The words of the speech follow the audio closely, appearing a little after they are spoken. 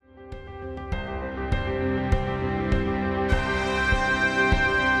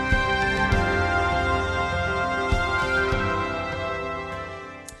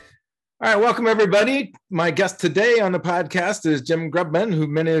All right, welcome everybody. My guest today on the podcast is Jim Grubman, who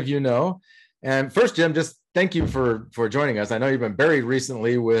many of you know. And first, Jim, just thank you for joining us. I know you've been buried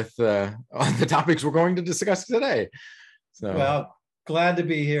recently with on the topics we're going to discuss today. Well, glad to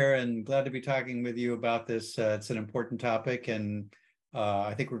be here and glad to be talking with you about this. It's an important topic, and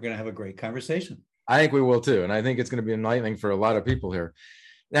I think we're going to have a great conversation. I think we will too, and I think it's going to be enlightening for a lot of people here.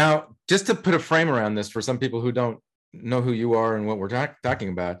 Now, just to put a frame around this for some people who don't know who you are and what we're talking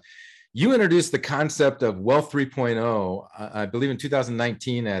about, you introduced the concept of Wealth 3.0, I believe in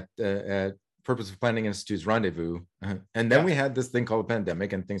 2019 at Purposeful Planning Institute's Rendezvous. And then we had this thing called a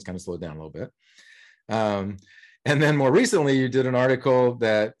pandemic and things kind of slowed down a little bit. And then more recently, you did an article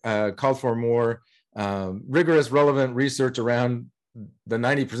that called for more rigorous, relevant research around the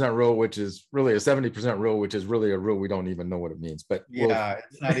 90% rule, which is really a 70% rule, which is really a rule we don't even know what it means. But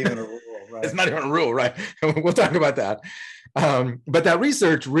it's not even a rule, right? It's not even a rule, right? We'll talk about that. But that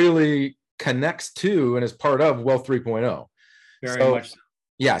research really connects to and is part of Wealth 3.0. Very much so.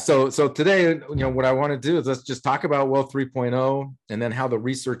 Yeah. So today, what I want to do is let's just talk about Wealth 3.0 and then how the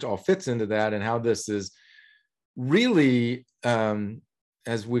research all fits into that and how this is really,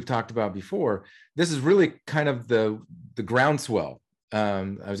 as we've talked about before, this is really kind of the groundswell. I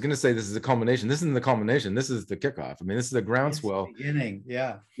was going to say this is a culmination. This isn't the culmination. This is the kickoff. I mean, this is the groundswell. It's the beginning.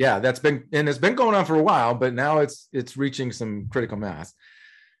 Yeah. Yeah. It's been going on for a while, but now it's reaching some critical mass.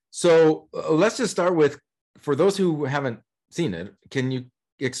 So let's just start with, for those who haven't seen it, can you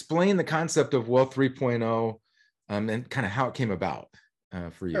explain the concept of Wealth 3.0 and kind of how it came about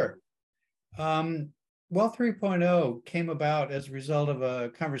for you? Sure. Wealth 3.0 came about as a result of a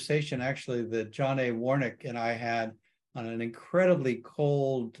conversation actually that John A. Warnick and I had on an incredibly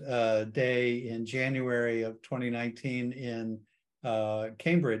cold day in January of 2019 in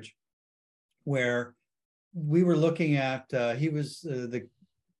Cambridge, where we were looking at, he was the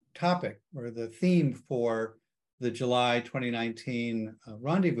topic or the theme for the July 2019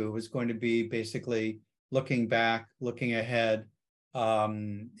 rendezvous was going to be basically looking back, looking ahead.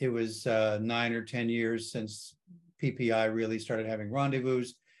 It was 9 or 10 years since PPI really started having rendezvous.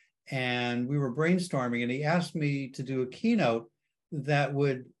 And we were brainstorming, and he asked me to do a keynote that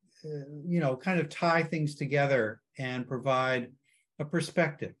would, kind of tie things together and provide a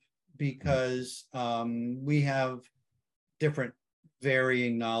perspective, because we have different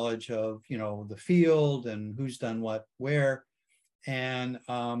varying knowledge of, the field and who's done what, where. And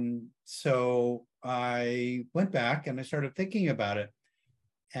so I went back and I started thinking about it.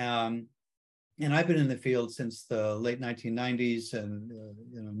 And I've been in the field since the late 1990s and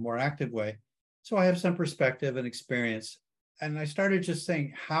in a more active way. So I have some perspective and experience. And I started just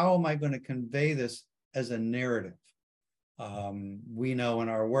saying, how am I going to convey this as a narrative? We know in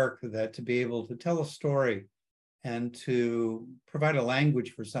our work that to be able to tell a story and to provide a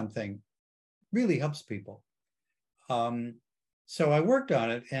language for something really helps people. So I worked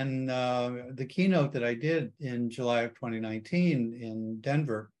on it. And the keynote that I did in July of 2019 in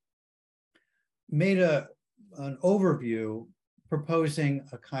Denver made an overview proposing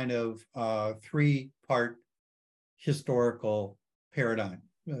a kind of 3-part historical paradigm,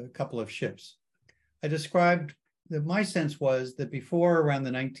 a couple of shifts. I described that my sense was that before around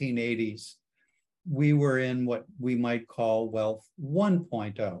the 1980s, we were in what we might call Wealth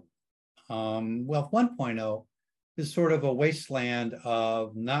 1.0. Wealth 1.0 is sort of a wasteland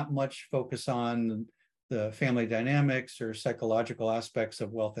of not much focus on the family dynamics or psychological aspects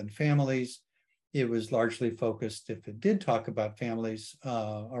of wealth and families. It was largely focused, if it did talk about families,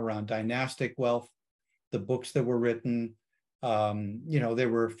 around dynastic wealth, the books that were written. There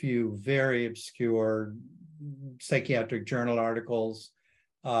were a few very obscure psychiatric journal articles,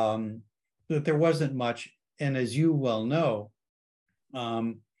 but there wasn't much. And as you well know,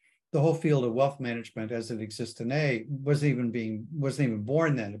 the whole field of wealth management as it exists today wasn't even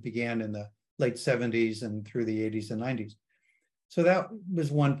born then. It began in the late 70s and through the 80s and 90s. So that was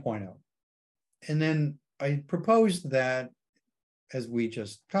 1.0. And then I proposed that, as we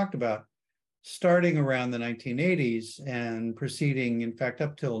just talked about, starting around the 1980s and proceeding, in fact,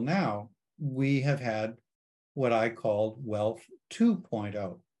 up till now, we have had what I called Wealth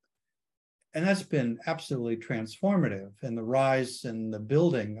 2.0. And that's been absolutely transformative in the rise and the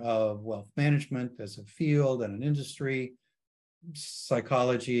building of wealth management as a field and an industry,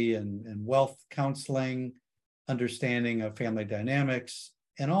 psychology and wealth counseling, understanding of family dynamics,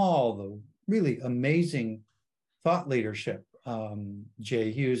 and all the really amazing thought leadership.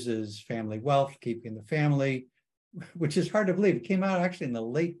 Jay Hughes's Family Wealth, Keeping the Family, which is hard to believe. It came out actually in the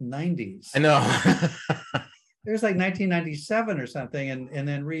late 90s. I know. It was like 1997 or something, and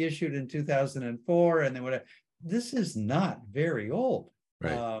then reissued in 2004, and then whatever. This is not very old.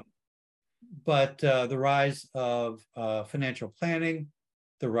 Right. but the rise of financial planning,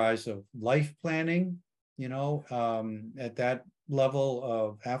 the rise of life planning, at that level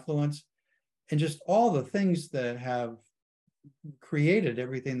of affluence, and just all the things that have created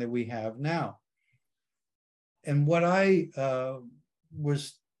everything that we have now. And what I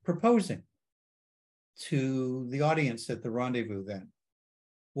was proposing to the audience at the rendezvous then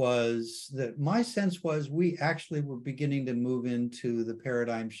was that my sense was we actually were beginning to move into the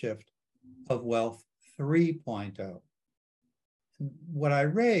paradigm shift of wealth 3.0. What I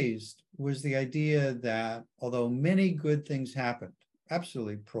raised was the idea that although many good things happened,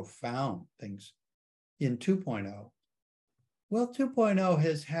 absolutely profound things in 2.0, well, 2.0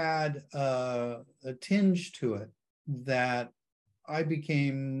 has had a tinge to it that I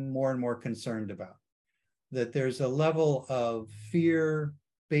became more and more concerned about. That there's a level of fear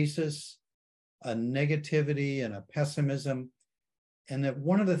basis, a negativity and a pessimism. And that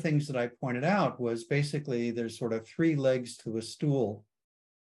one of the things that I pointed out was basically there's sort of three legs to a stool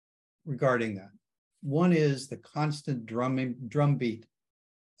regarding that. One is the constant drumbeat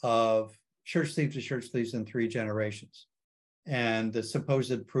of church thieves to church thieves in 3 generations, and the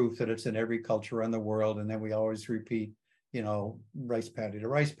supposed proof that it's in every culture around the world. And then we always repeat, rice paddy to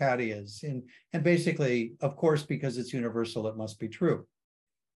rice paddy is in, and basically, of course, because it's universal, it must be true.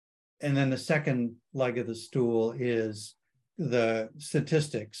 And then the second leg of the stool is the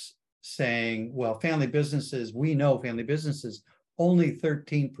statistics saying, well, family businesses, we know family businesses, only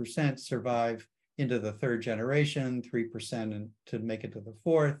 13% survive into the 3rd generation, 3% to make it to the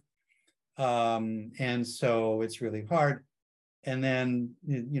 4th. And so it's really hard. And then,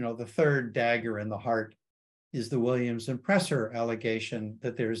 the third dagger in the heart is the Williams and Presser allegation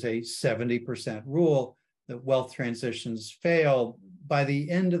that there's a 70% rule that wealth transitions fail. By the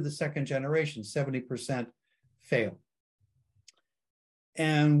end of the 2nd generation, 70% fail.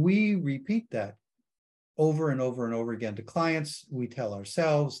 And we repeat that over and over and over again to clients. We tell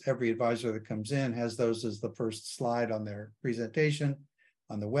ourselves, every advisor that comes in has those as the first slide on their presentation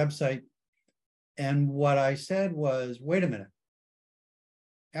on the website. And what I said was, wait a minute.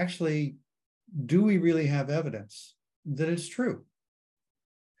 Actually, do we really have evidence that it's true?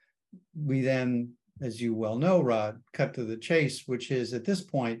 We then, as you well know, Rod, cut to the chase, which is at this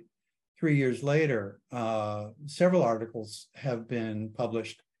point, 3 years later, several articles have been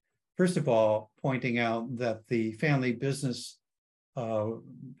published. First of all, pointing out that the family business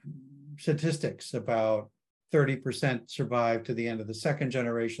statistics, about 30% survived to the end of the 2nd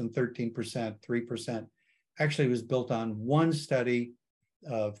generation, 13%, 3%, actually was built on one study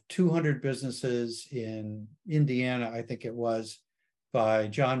of 200 businesses in Indiana, I think it was, by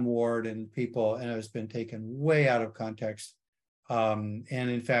John Ward and people, and it has been taken way out of context. And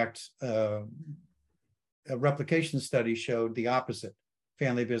in fact, a replication study showed the opposite.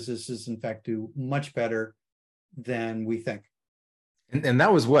 Family businesses, in fact, do much better than we think. And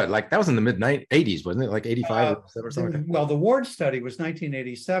that was what? Like, that was in the mid-80s, wasn't it? Like 85 or something like that? Well, the Ward study was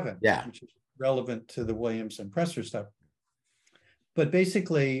 1987, yeah, which is relevant to the Williams and Presser stuff. But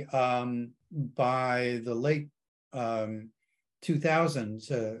basically, by the late 2000s,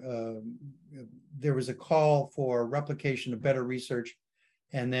 there was a call for replication of better research.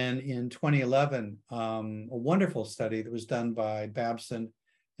 And then in 2011, a wonderful study that was done by Babson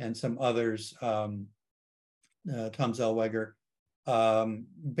and some others, Tom Zellweger,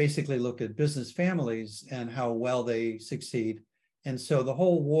 basically looked at business families and how well they succeed. And so the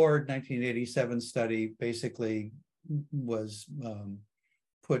whole Ward 1987 study basically was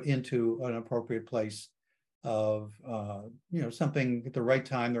put into an appropriate place of something at the right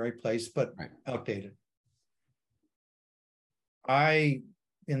time, the right place, but outdated. I,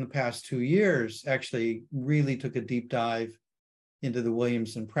 in the past 2 years, actually really took a deep dive into the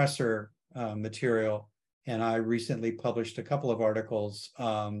Williams and Presser material, and I recently published a couple of articles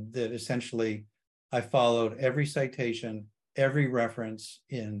that essentially I followed every citation, every reference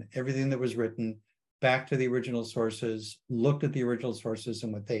in everything that was written back to the original sources, looked at the original sources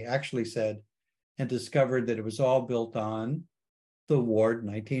and what they actually said, and discovered that it was all built on the Ward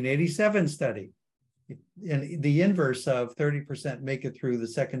 1987 study. And the inverse of 30% make it through the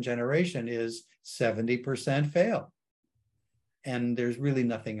 2nd generation is 70% fail. And there's really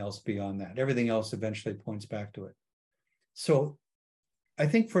nothing else beyond that. Everything else eventually points back to it. So I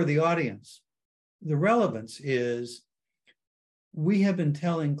think for the audience, the relevance is we have been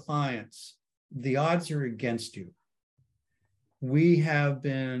telling clients the odds are against you. We have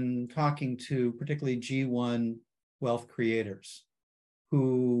been talking to particularly G1 wealth creators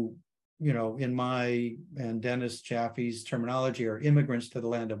who, in my and Dennis Jaffe's terminology, are immigrants to the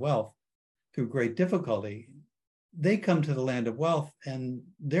land of wealth through great difficulty. They come to the land of wealth and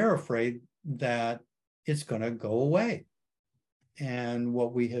they're afraid that it's going to go away. And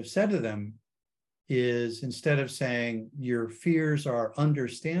what we have said to them is, instead of saying your fears are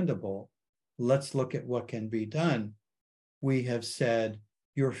understandable, let's look at what can be done, we have said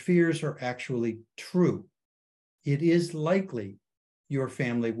your fears are actually true. It is likely your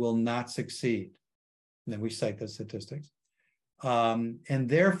family will not succeed. And then we cite the statistics. And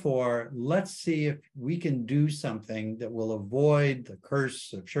therefore, let's see if we can do something that will avoid the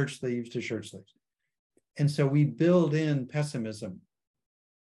curse of shirt sleeves to shirt sleeves. And so we build in pessimism.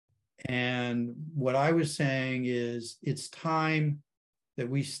 And what I was saying is, it's time that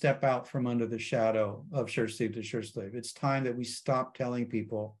we step out from under the shadow of shirt sleeve to shirt sleeve. It's time that we stop telling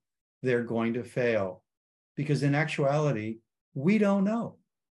people they're going to fail, because in actuality, we don't know.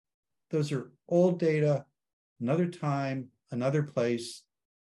 Those are old data, another time, another place.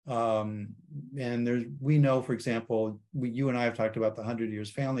 And we know, for example, you and I have talked about the 100 Years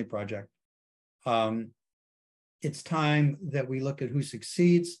Family Project. It's time that we look at who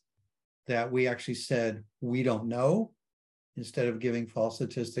succeeds, that we actually said we don't know, instead of giving false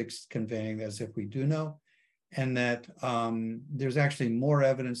statistics conveying as if we do know, and that there's actually more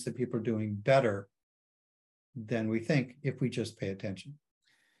evidence that people are doing better than we think if we just pay attention.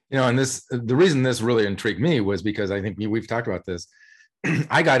 You know, and the reason this really intrigued me was because I think we've talked about this.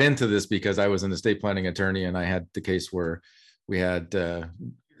 I got into this because I was an estate planning attorney, and I had the case where we had a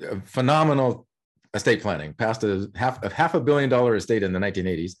phenomenal estate planning, passed a half $500 million estate in the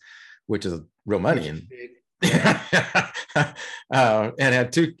 1980s, which is real money. And and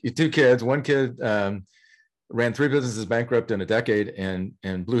had two kids. One kid ran 3 businesses bankrupt in a decade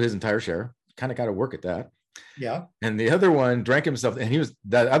and blew his entire share. Kind of got to work at that. Yeah. And the other one drank himself, and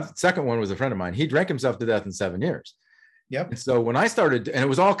that second one was a friend of mine. He drank himself to death in 7 years. Yep. And so when I started, and it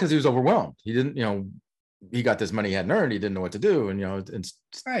was all because he was overwhelmed. He didn't, he got this money he hadn't earned. He didn't know what to do, and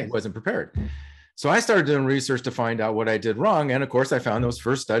he wasn't prepared. So I started doing research to find out what I did wrong. And of course, I found those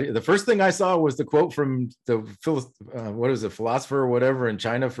first studies. The first thing I saw was the quote from the philosopher or whatever in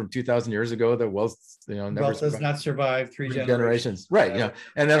China from 2,000 years ago, that wealth, wealth does not survive three generations. Right. Yeah.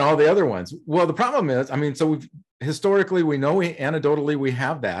 And then all the other ones. Well, the problem is, so historically, we know, anecdotally, we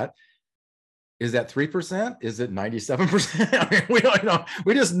have that. Is that 3%? Is it 97%? I mean, we don't know.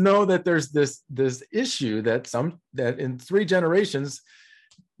 We just know that there's this issue that in 3 generations,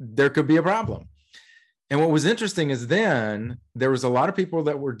 there could be a problem. And what was interesting is then there was a lot of people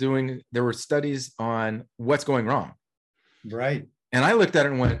that were there were studies on what's going wrong. Right. And I looked at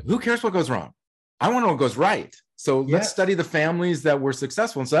it and went, who cares what goes wrong? I want to know what goes right. So let's study the families that were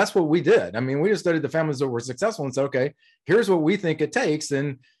successful. And so that's what we did. I mean, we just studied the families that were successful and said, okay, here's what we think it takes.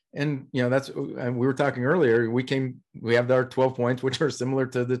 And that's, and we were talking earlier, we have our 12 points, which are similar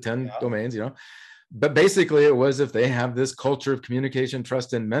to the 10 domains, but basically it was, if they have this culture of communication,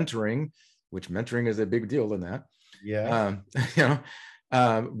 trust, and mentoring, which mentoring is a big deal in that. Yeah.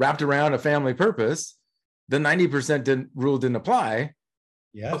 Wrapped around a family purpose, the 90% rule didn't apply.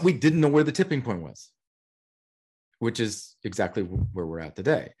 Yes. But we didn't know where the tipping point was, which is exactly where we're at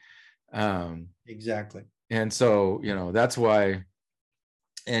today. Exactly. And so, that's why,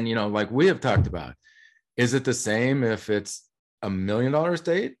 and, like we have talked about, is it the same if it's $1 million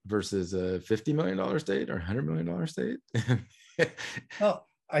estate versus a $50 million estate or $100 million estate? Well,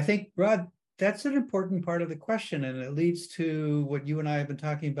 I think, Rod, that's an important part of the question, and it leads to what you and I have been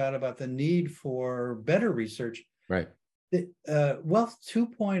talking about the need for better research. Right. Wealth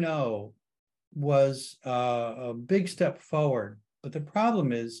 2.0 was a big step forward, but the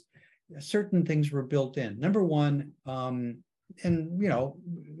problem is certain things were built in. Number one, and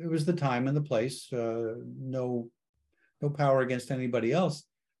it was the time and the place, no power against anybody else.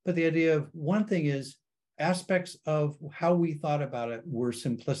 But the idea of one thing is aspects of how we thought about it were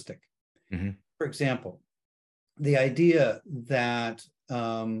simplistic. Mm-hmm. For example, the idea that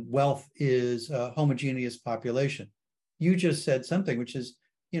wealth is a homogeneous population. You just said something, which is,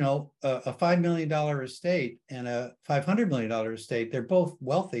 a $5 million estate and a $500 million estate, they're both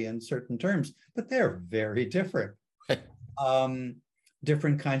wealthy in certain terms, but they're very different.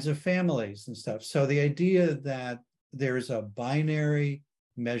 Different kinds of families and stuff. So the idea that there's a binary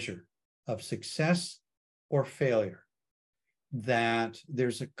measure of success or failure, that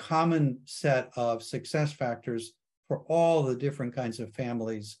there's a common set of success factors for all the different kinds of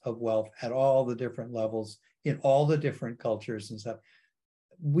families of wealth at all the different levels in all the different cultures and stuff.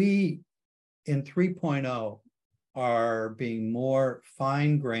 We in 3.0 are being more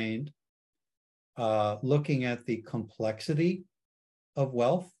fine-grained, looking at the complexity of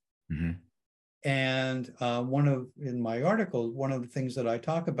wealth. Mm-hmm. And in my article, one of the things that I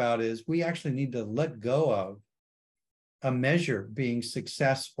talk about is we actually need to let go of a measure being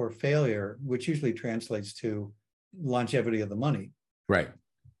success or failure, which usually translates to longevity of the money, Right.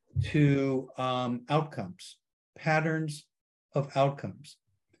 to outcomes, patterns of outcomes.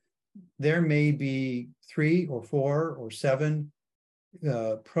 There may be 3 or 4 or 7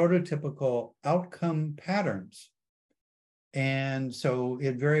 prototypical outcome patterns. And so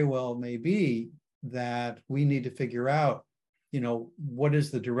it very well may be that we need to figure out, what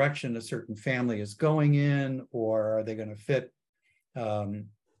is the direction a certain family is going in, or are they going to fit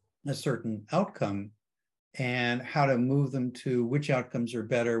a certain outcome, and how to move them to which outcomes are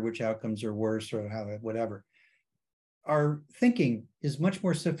better, which outcomes are worse, or how, whatever. Our thinking is much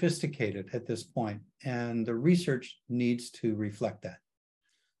more sophisticated at this point, and the research needs to reflect that.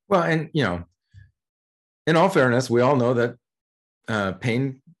 Well, and in all fairness, we all know that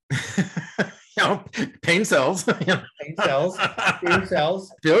pain, pain sells. Pain sells, fear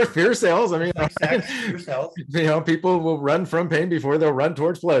sells. Fear sells. I mean, like sex, fear sells. People will run from pain before they'll run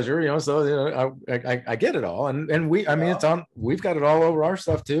towards pleasure. So I get it all, and it's on. We've got it all over our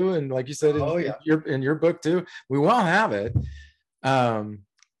stuff too, and like you said, in your book too, we all have it.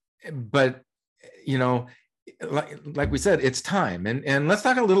 But like we said, it's time, and let's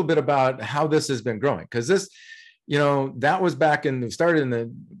talk a little bit about how this has been growing, because this, that was back started in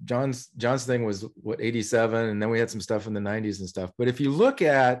the John's thing was what, 87, and then we had some stuff in the 90s and stuff. But if you look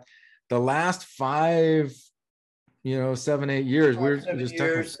at the last 5, 7, 8 years, we're just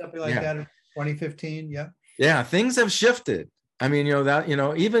talking something like that. 2015, things have shifted. I mean,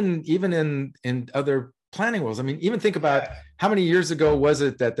 even in other planning worlds. I mean, even think about how many years ago was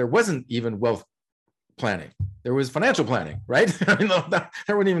it that there wasn't even wealth planning? There was financial planning, right? I mean,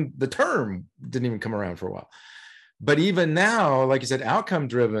 there wasn't even, the term didn't even come around for a while. But even now, like you said, outcome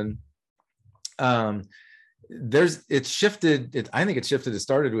driven, it's shifted. I think it's shifted. It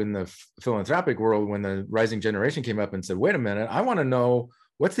started in the philanthropic world when the rising generation came up and said, wait a minute, I want to know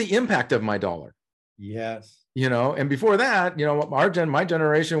what's the impact of my dollar. Yes. And before that, my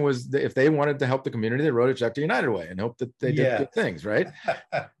generation was, if they wanted to help the community, they wrote a check to United Way and hoped that they did good things, right?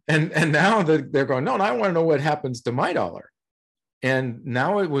 and now they're going, no, I want to know what happens to my dollar. And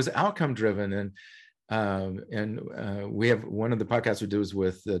now it was outcome driven. And we have one of the podcasts we do is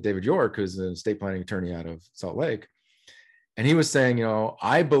with David York, who's an estate planning attorney out of Salt Lake. And he was saying,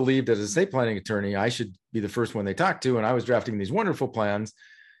 I believed as a estate planning attorney, I should be the first one they talk to. And I was drafting these wonderful plans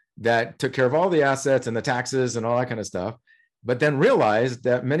that took care of all the assets and the taxes and all that kind of stuff, but then realized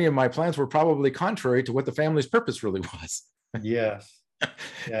that many of my plans were probably contrary to what the family's purpose really was. Yes.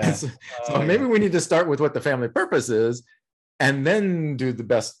 So maybe we need to start with what the family purpose is and then do the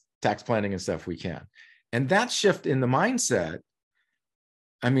best tax planning and stuff we can. And that shift in the mindset,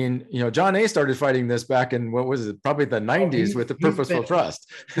 I mean, John A. started fighting this back in, what was it, probably the 90s with the purposeful trust.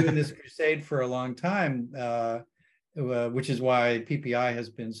 Doing this crusade for a long time, which is why PPI has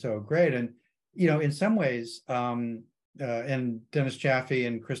been so great. And, in some ways, and Dennis Jaffe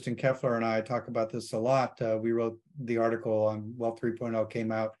and Kristen Keffler and I talk about this a lot. We wrote the article on Wealth 3.0,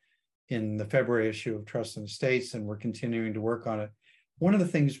 came out in the February issue of Trust and Estates, and we're continuing to work on it. One of the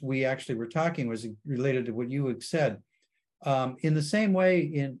things we actually were talking was related to what you had said. In the same way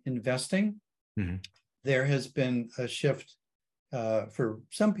in investing, there has been a shift for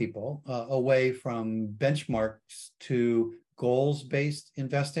some people away from benchmarks to goals-based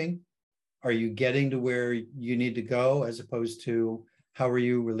investing. Are you getting to where you need to go, as opposed to how are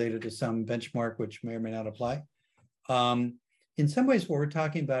you related to some benchmark which may or may not apply? In some ways, what we're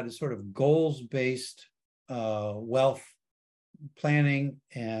talking about is sort of goals-based wealth planning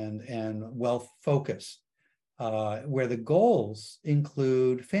and wealth focus, where the goals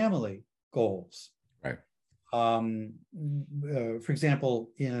include family goals. Right. For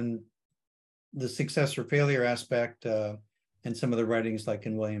example, in the success or failure aspect, and some of the writings like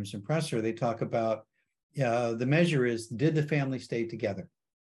in Williams and Presser, they talk about the measure is, did the family stay together?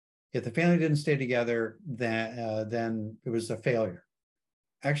 If the family didn't stay together, then it was a failure.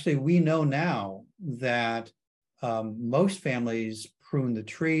 Actually, we know now that most families prune the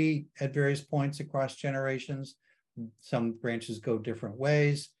tree at various points across generations. Some branches go different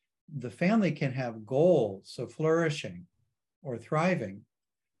ways. The family can have goals of flourishing or thriving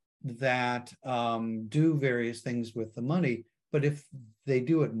that do various things with the money. But if they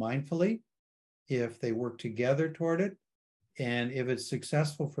do it mindfully, if they work together toward it, and if it's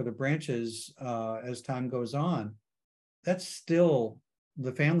successful for the branches as time goes on, that's still,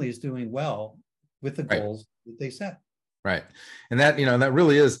 the family is doing well with the goals that they set. Right. And that, that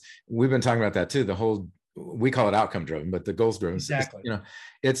really is, we've been talking about that too. The whole, we call it outcome driven, but the goals driven. Exactly.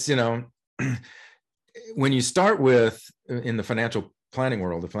 It's, when you start with, in the financial planning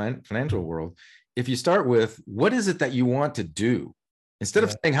world, the financial world, if you start with what is it that you want to do, instead of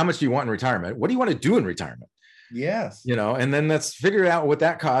Yeah. saying how much do you want in retirement, what do you want to do in retirement? Yes. And then let's figure out what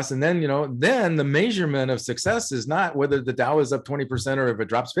that costs. And then, then the measurement of success is not whether the Dow is up 20% or if it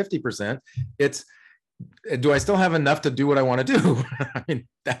drops 50%. It's, do I still have enough to do what I want to do? I mean,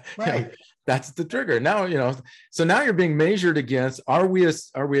 Right. that's the trigger. Now, so now you're being measured against, are we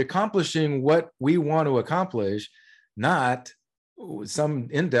accomplishing what we want to accomplish, not some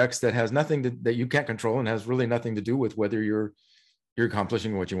index that has nothing that you can't control and has really nothing to do with whether you're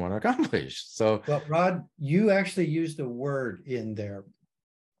accomplishing what you want to accomplish. So, Well, Rod, you actually used a word in there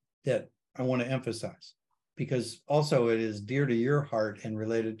that I want to emphasize, because also it is dear to your heart and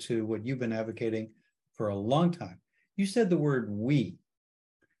related to what you've been advocating for a long time. You said the word we.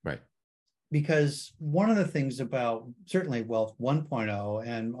 right. Because one of the things about certainly Wealth 1.0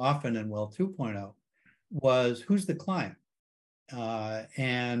 and often in Wealth 2.0 was who's the client?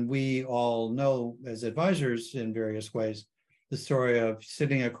 And we all know as advisors in various ways, the story of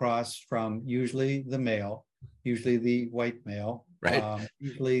sitting across from usually the male, usually the white male, Right.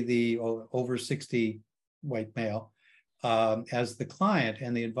 usually the over 60 white male, as the client,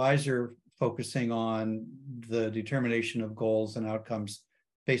 and the advisor focusing on the determination of goals and outcomes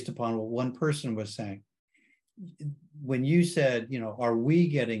based upon what one person was saying. When you said, are we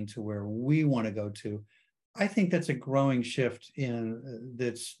getting to where we want to go to? I think that's a growing shift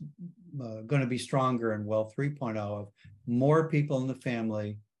that's going to be stronger in Wealth 3.0 of more people in the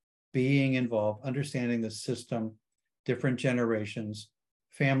family being involved, understanding the system, different generations.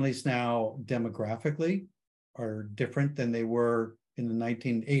 Families now demographically are different than they were in the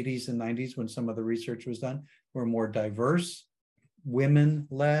 1980s and 90s when some of the research was done. We're more diverse,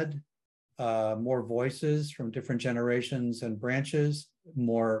 women-led, more voices from different generations and branches,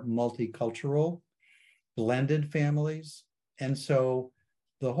 more multicultural, blended families. And so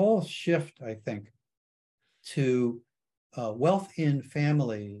the whole shift, I think, to wealth in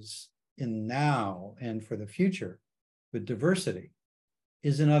families in now and for the future with diversity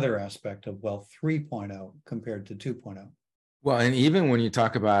is another aspect of Wealth 3.0 compared to 2.0. Well, and even when you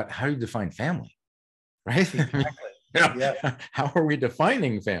talk about how you define family, right? Exactly. Yeah. How are we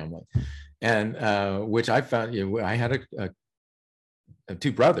defining family? And which I found, I had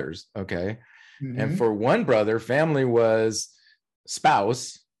two brothers, okay? Mm-hmm. And for one brother, family was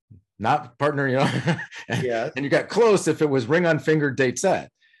spouse, not partner, and, Yeah. and you got close if it was ring on finger, date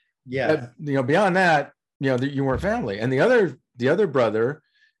set. Yeah. But, beyond that, you weren't family. And the other brother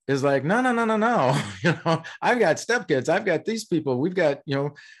is like, no. I've got stepkids. I've got these people. We've got,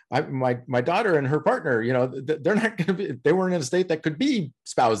 my daughter and her partner, they're not going to be, they weren't in a state that could be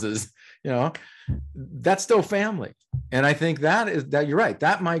spouses, that's still family. And I think that you're right.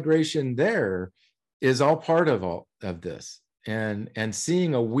 That migration there is all part of all of this, and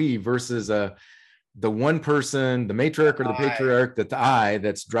seeing a we versus the one person, the matriarch or the patriarch, the I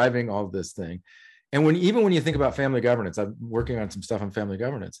that's driving all this thing. And even when you think about family governance, I'm working on some stuff on family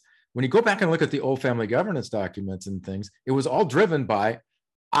governance. When you go back and look at the old family governance documents and things, it was all driven by,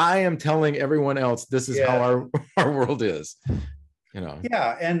 I am telling everyone else this is how our world is.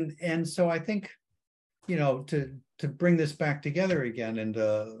 Yeah, and so I think, to bring this back together again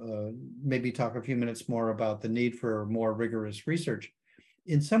and maybe talk a few minutes more about the need for more rigorous research.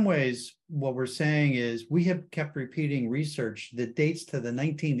 In some ways, what we're saying is we have kept repeating research that dates to the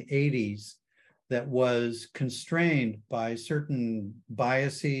 1980s that was constrained by certain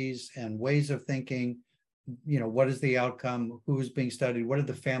biases and ways of thinking. What is the outcome? Who's being studied? What did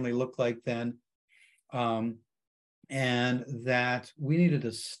the family look like then? And that we needed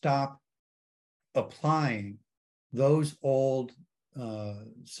to stop applying those old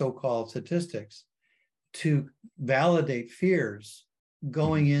so-called statistics to validate fears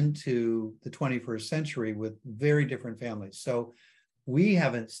going into the 21st century with very different families. So we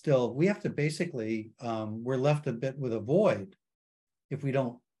have to basically, we're left a bit with a void if we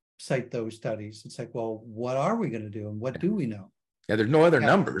don't cite those studies. It's like, well, what are we going to do? And what do we know? Yeah, there's no other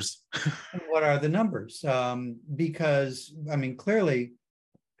numbers. And what are the numbers? Because, clearly,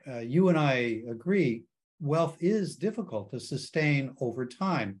 you and I agree, wealth is difficult to sustain over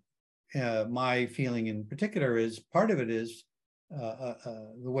time. My feeling in particular is part of it is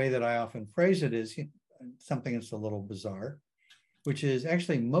the way that I often phrase it is something that's a little bizarre, which is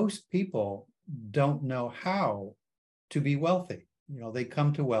actually most people don't know how to be wealthy. They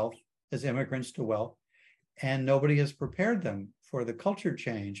come to wealth as immigrants to wealth, and nobody has prepared them for the culture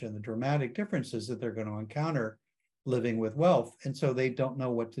change and the dramatic differences that they're going to encounter living with wealth. And so they don't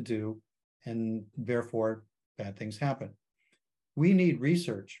know what to do, and therefore bad things happen. We need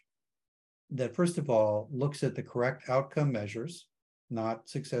research that, first of all, looks at the correct outcome measures, not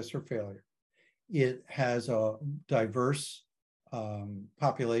success or failure. It has a diverse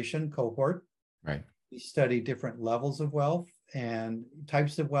population cohort. Right. We study different levels of wealth and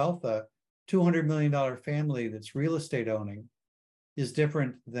types of wealth. A $200 million family that's real estate owning is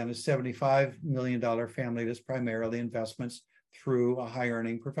different than a $75 million family that's primarily investments through a high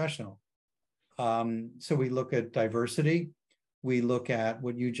earning professional. So we look at diversity. We look at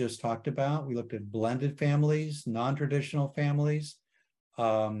what you just talked about. We looked at blended families, non-traditional families,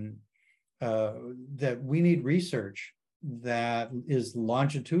 that we need research that is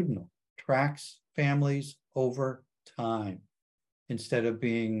longitudinal, tracks families over time instead of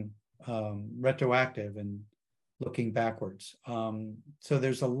being retroactive and looking backwards. So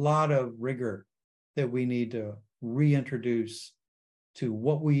there's a lot of rigor that we need to reintroduce to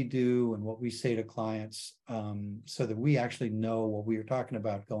what we do and what we say to clients, so that we actually know what we are talking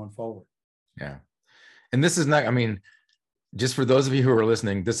about going forward. Yeah. And this is not, I mean, just for those of you who are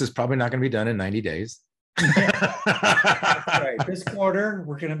listening, this is probably not going to be done in 90 days. That's right. This quarter,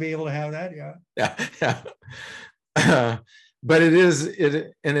 we're going to be able to have that. Yeah. Yeah. But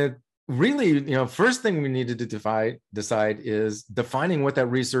it really, you know, first thing we needed to decide is defining what that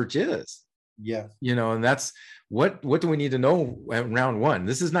research is. Yes. You know, and that's what do we need to know at round one?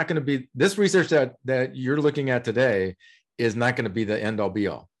 This is not going to be, this research that you're looking at today is not going to be the end all be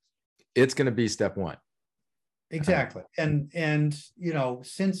all. It's going to be step one. Exactly. And you know,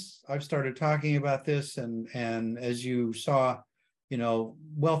 since I've started talking about this, and as you saw, you know,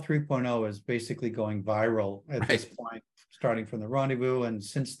 Wealth 3.0 is basically going viral at this point, starting from the rendezvous and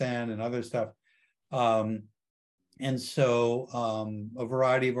since then and other stuff. And so a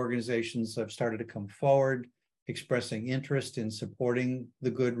variety of organizations have started to come forward expressing interest in supporting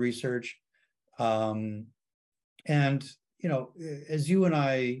the good research. And, you know, as you and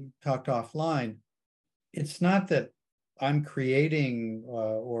I talked offline, it's not that I'm creating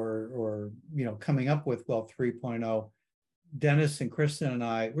or you know, coming up with Wealth 3.0. Dennis and Kristen and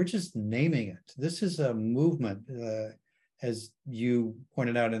I, we're just naming it. This is a movement, as you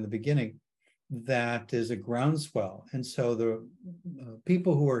pointed out in the beginning, that is a groundswell. And so the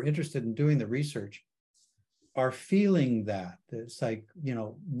people who are interested in doing the research are feeling that. It's like, you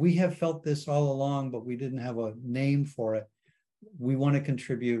know, we have felt this all along, but we didn't have a name for it. We want to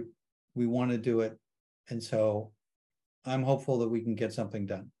contribute. We want to do it. And so I'm hopeful that we can get something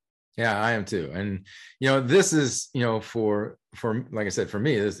done. Yeah, I am too. And, you know, this is, you know, for like I said, for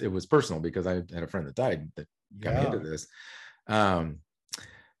me, it was personal because I had a friend that died that got me into this.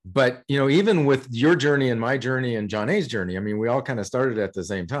 But, you know, even with your journey and my journey and John A's journey, I mean, we all kind of started at the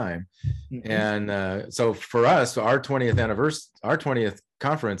same time. Mm-hmm. And so for us, our 20th anniversary, our 20th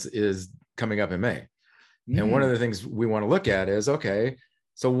conference is coming up in May. Mm-hmm. And one of the things we want to look at is, okay,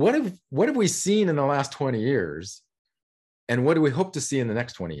 so what have we seen in the last 20 years? And what do we hope to see in the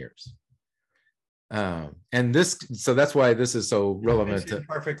next 20 years? And so that's why this is so relevant.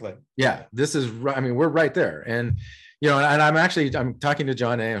 Perfectly. Yeah, this is, I mean, we're right there. And, you know, and I'm talking to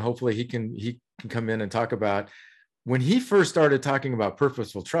John A, and hopefully he can come in and talk about when he first started talking about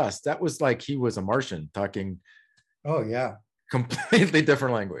purposeful trust. That was like he was a Martian talking. Oh yeah, completely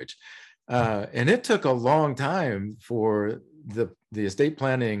different language. And it took a long time for the estate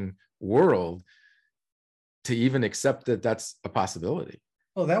planning world to even accept that that's a possibility.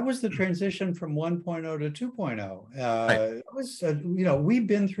 Well, that was the transition from 1.0 to 2.0. Right. It was, you know, we've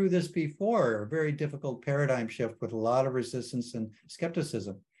been through this before, a very difficult paradigm shift with a lot of resistance and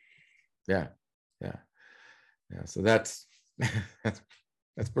skepticism. Yeah. So that's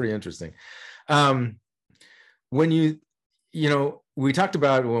pretty interesting. When you know, we talked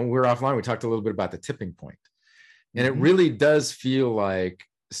about, when we were offline, we talked a little bit about the tipping point. And it really does feel like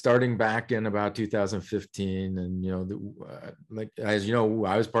starting back in about 2015, and, you know, like, as you know,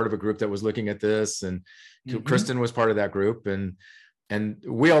 I was part of a group that was looking at this, and Kristen was part of that group, and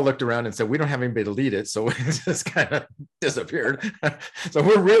we all looked around and said, we don't have anybody to lead it, so it just kind of disappeared. So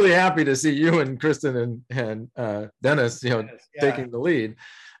we're really happy to see you and Kristen and Dennis, you know, taking the lead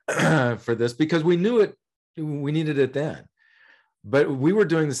for this, because we knew we needed it then, but we were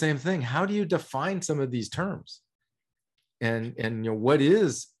doing the same thing. How do you define some of these terms? And you know, what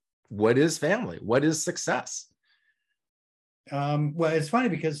is family? What is success? Well, it's funny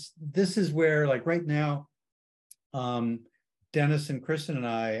because this is where, like right now, Dennis and Kristen and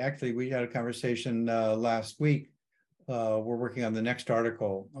I, actually, we had a conversation last week. We're working on the next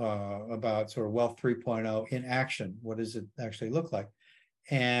article about sort of Wealth 3.0 in action. What does it actually look like?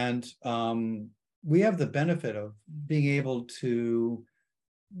 And we have the benefit of being able to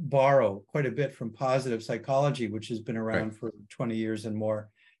borrow quite a bit from positive psychology, which has been around for 20 years and more.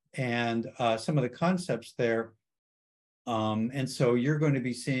 And some of the concepts there And so you're going to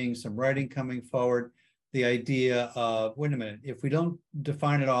be seeing some writing coming forward. The idea of, wait a minute, if we don't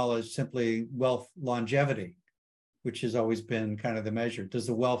define it all as simply wealth longevity, which has always been kind of the measure, does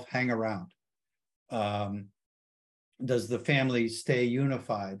the wealth hang around? Does the family stay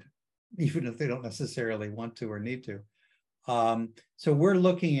unified, even if they don't necessarily want to or need to? So we're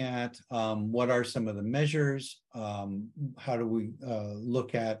looking at what are some of the measures, how do we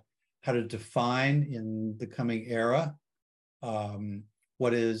look at how to define in the coming era,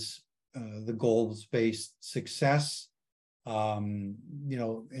 what is the goals-based success, and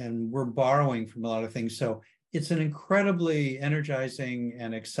we're borrowing from a lot of things. So it's an incredibly energizing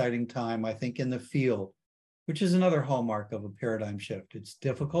and exciting time, I think, in the field, which is another hallmark of a paradigm shift. It's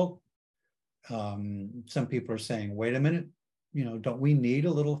difficult. Some people are saying, wait a minute, don't we need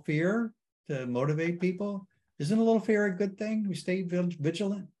a little fear to motivate people? Isn't a little fear a good thing? We stay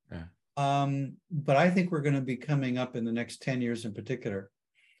vigilant. Yeah. But I think we're going to be coming up in the next 10 years in particular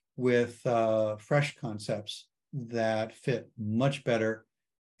with fresh concepts that fit much better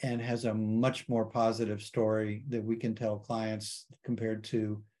and has a much more positive story that we can tell clients compared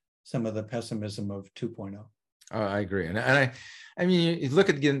to some of the pessimism of 2.0. I agree. And I mean, you look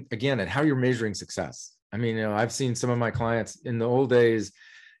at again at how you're measuring success. I mean, I've seen some of my clients in the old days,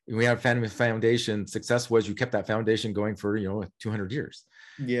 we had family foundation. Success was you kept that foundation going for, 200 years.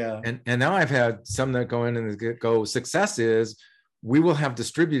 Yeah. And now I've had some that go in and go, success is we will have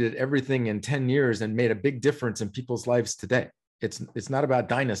distributed everything in 10 years and made a big difference in people's lives today. It's not about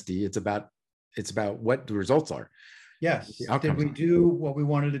dynasty. It's about what the results are. Yes. Did we do what we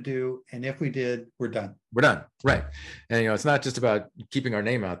wanted to do? And if we did, we're done. We're done. Right. And, it's not just about keeping our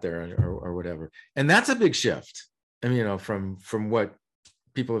name out there or whatever. And that's a big shift. I mean, from what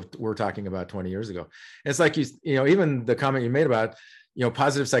people were talking about 20 years ago. It's like, even the comment you made about,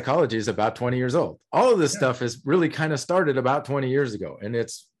 positive psychology is about 20 years old. All of this stuff has really kind of started about 20 years ago, and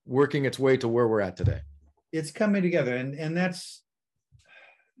it's working its way to where we're at today. It's coming together. And that's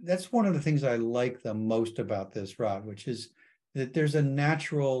one of the things I like the most about this, Rod, which is that there's a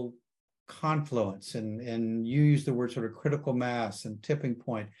natural confluence, and you use the word sort of critical mass and tipping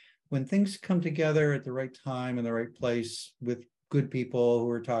point. When things come together at the right time in the right place with good people who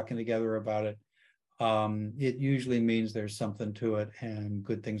are talking together about it, it usually means there's something to it and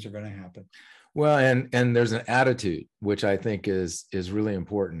good things are going to happen. Well, and there's an attitude, which I think is really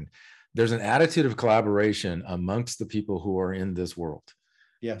important. There's an attitude of collaboration amongst the people who are in this world.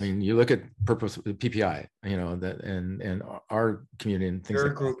 Yes. I mean, you look at purpose PPI, that and our community and things. Your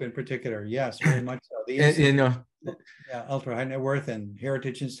like group that. in particular, yes, very much so. The ultra high net worth and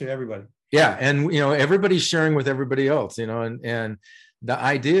Heritage Institute, everybody. Yeah, and everybody's sharing with everybody else, and the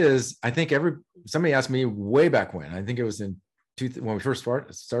idea is, I think somebody asked me way back when, I think it was when we first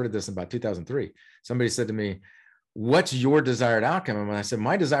started this in about 2003. Somebody said to me, what's your desired outcome? And when I said,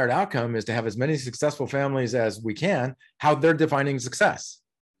 my desired outcome is to have as many successful families as we can, how they're defining success.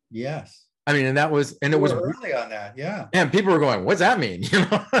 Yes. I mean, it was early on that. Yeah. And people were going, what's that mean?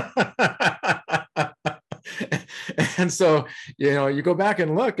 And so, you go back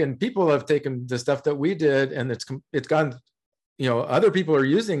and look, and people have taken the stuff that we did, and it's gone, other people are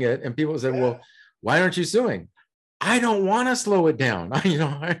using it, and people say, well, why aren't you suing? I don't want to slow it down.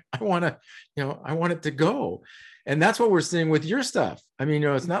 I want it to go. And that's what we're seeing with your stuff. I mean,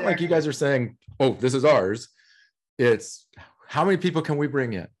 it's not like you guys are saying, oh, this is ours. It's how many people can we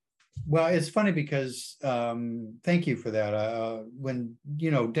bring in? Well, it's funny because thank you for that. When,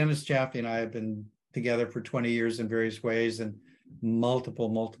 Dennis Jaffe and I have been together for 20 years in various ways, and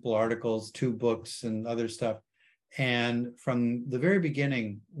multiple articles, 2 books and other stuff. And from the very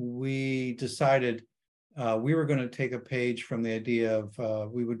beginning, we decided we were going to take a page from the idea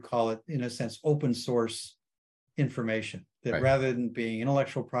of, we would call it, in a sense, open source information, that right. Rather than being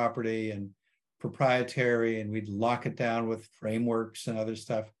intellectual property and proprietary, and we'd lock it down with frameworks and other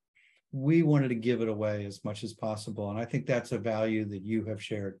stuff, we wanted to give it away as much as possible. And I think that's a value that you have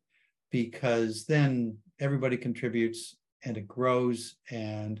shared, because then everybody contributes and it grows,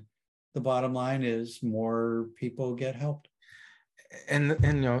 and the bottom line is more people get helped. And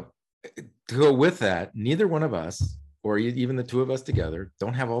to go with that, neither one of us, or even the 2 of us together,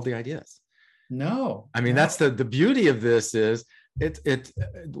 don't have all the ideas. No. I mean, that's the beauty of this is it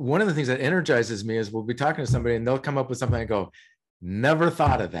one of the things that energizes me is we'll be talking to somebody and they'll come up with something and go, never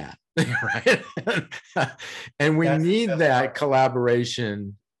thought of that. Right. And we need that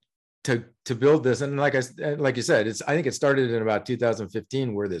collaboration to build this. And like you said, I think it started in about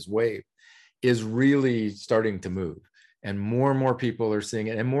 2015, where this wave is really starting to move, and more people are seeing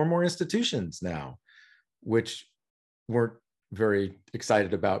it, and more institutions now, which weren't very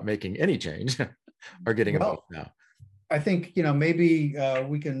excited about making any change, are getting involved now. I think, maybe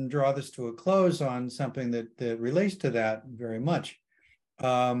we can draw this to a close on something that relates to that very much.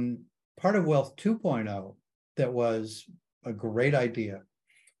 Part of Wealth 2.0 that was a great idea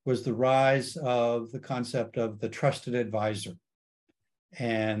was the rise of the concept of the trusted advisor.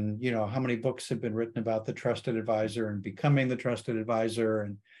 And, how many books have been written about the trusted advisor and becoming the trusted advisor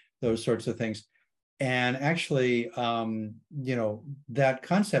and those sorts of things. And actually, that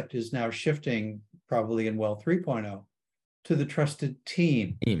concept is now shifting probably in Wealth 3.0 to the trusted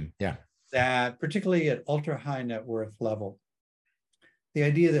team. Yeah. That particularly at ultra high net worth level, the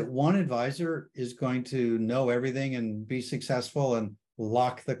idea that one advisor is going to know everything and be successful and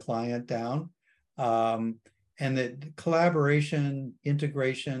lock the client down, and that collaboration,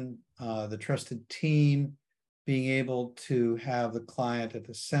 integration, the trusted team, being able to have the client at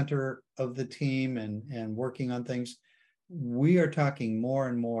the center of the team and working on things. We are talking more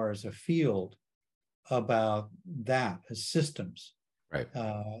and more as a field about that as systems. Right.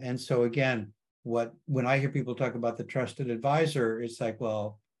 And so again, when I hear people talk about the trusted advisor, it's like,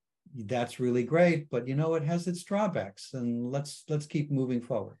 well, that's really great, but it has its drawbacks, and let's keep moving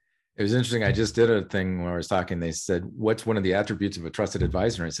forward. It was interesting. I just did a thing where I was talking. They said, what's one of the attributes of a trusted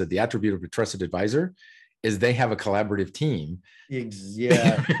advisor? And I said, the attribute of a trusted advisor is they have a collaborative team.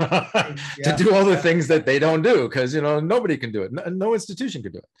 Yeah. To do all the things that they don't do, because nobody can do it. No institution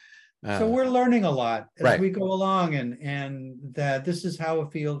can do it. So we're learning a lot as right. we go along, and that this is how a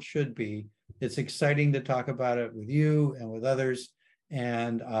field should be. It's exciting to talk about it with you and with others.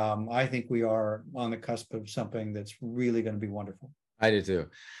 And I think we are on the cusp of something that's really going to be wonderful. I do too.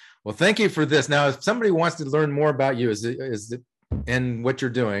 Well, thank you for this. Now, if somebody wants to learn more about you and what you're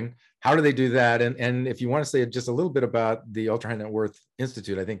doing, how do they do that? And if you want to say just a little bit about the Ultra High Net Worth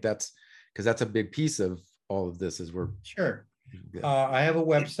Institute, I think that's because that's a big piece of all of this as we're. Sure. I have a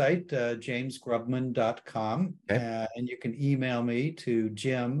website, jamesgrubman.com, okay. And you can email me to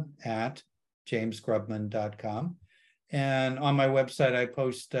jim@jamesgrubman.com. And on my website, I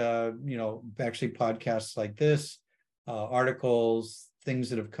post, actually podcasts like this, articles,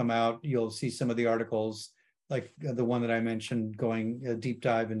 things that have come out. You'll see some of the articles, like the one that I mentioned, going a deep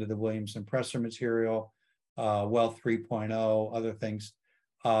dive into the Williamson Presser material, Wealth 3.0, other things.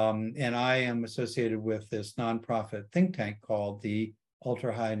 And I am associated with this nonprofit think tank called the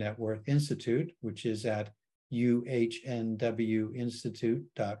Ultra High Net Worth Institute, which is at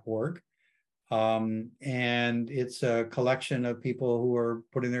uhnwinstitute.org. And it's a collection of people who are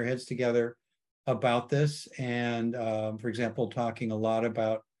putting their heads together about this. And for example, talking a lot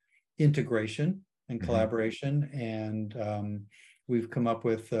about integration and collaboration. And we've come up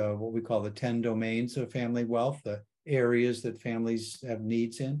with what we call the 10 domains of family wealth, the areas that families have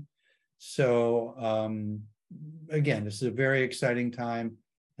needs in. So again, this is a very exciting time,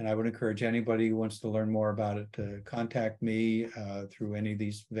 and I would encourage anybody who wants to learn more about it to contact me through any of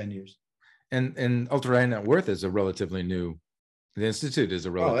these venues. And Ultra High Net Worth is a relatively new. The institute is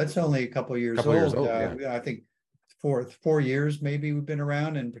a relatively. It's only a couple of years old. Yeah. I think 4 years maybe we've been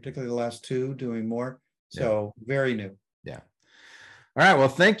around, and particularly the last 2 doing more. So very new. Yeah. All right. Well,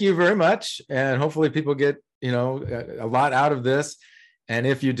 thank you very much, and hopefully people get a lot out of this. And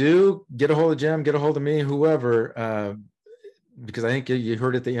if you do, get a hold of Jim, get a hold of me, whoever, because I think you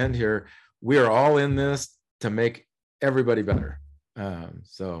heard at the end here, we are all in this to make everybody better.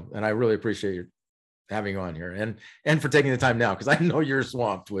 And I really appreciate you having you on here and for taking the time now, because I know you're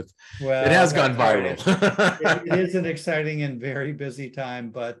swamped with. Well, it has gone viral. It is an exciting and very busy time,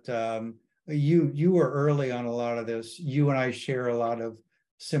 but you were early on a lot of this. You and I share a lot of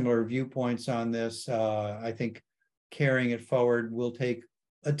similar viewpoints on this. I think carrying it forward will take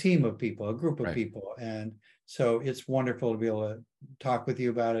a team of people, a group of people. And so it's wonderful to be able to talk with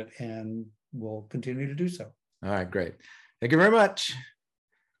you about it, and we'll continue to do so. All right, great. Thank you very much.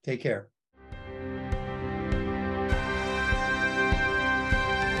 Take care.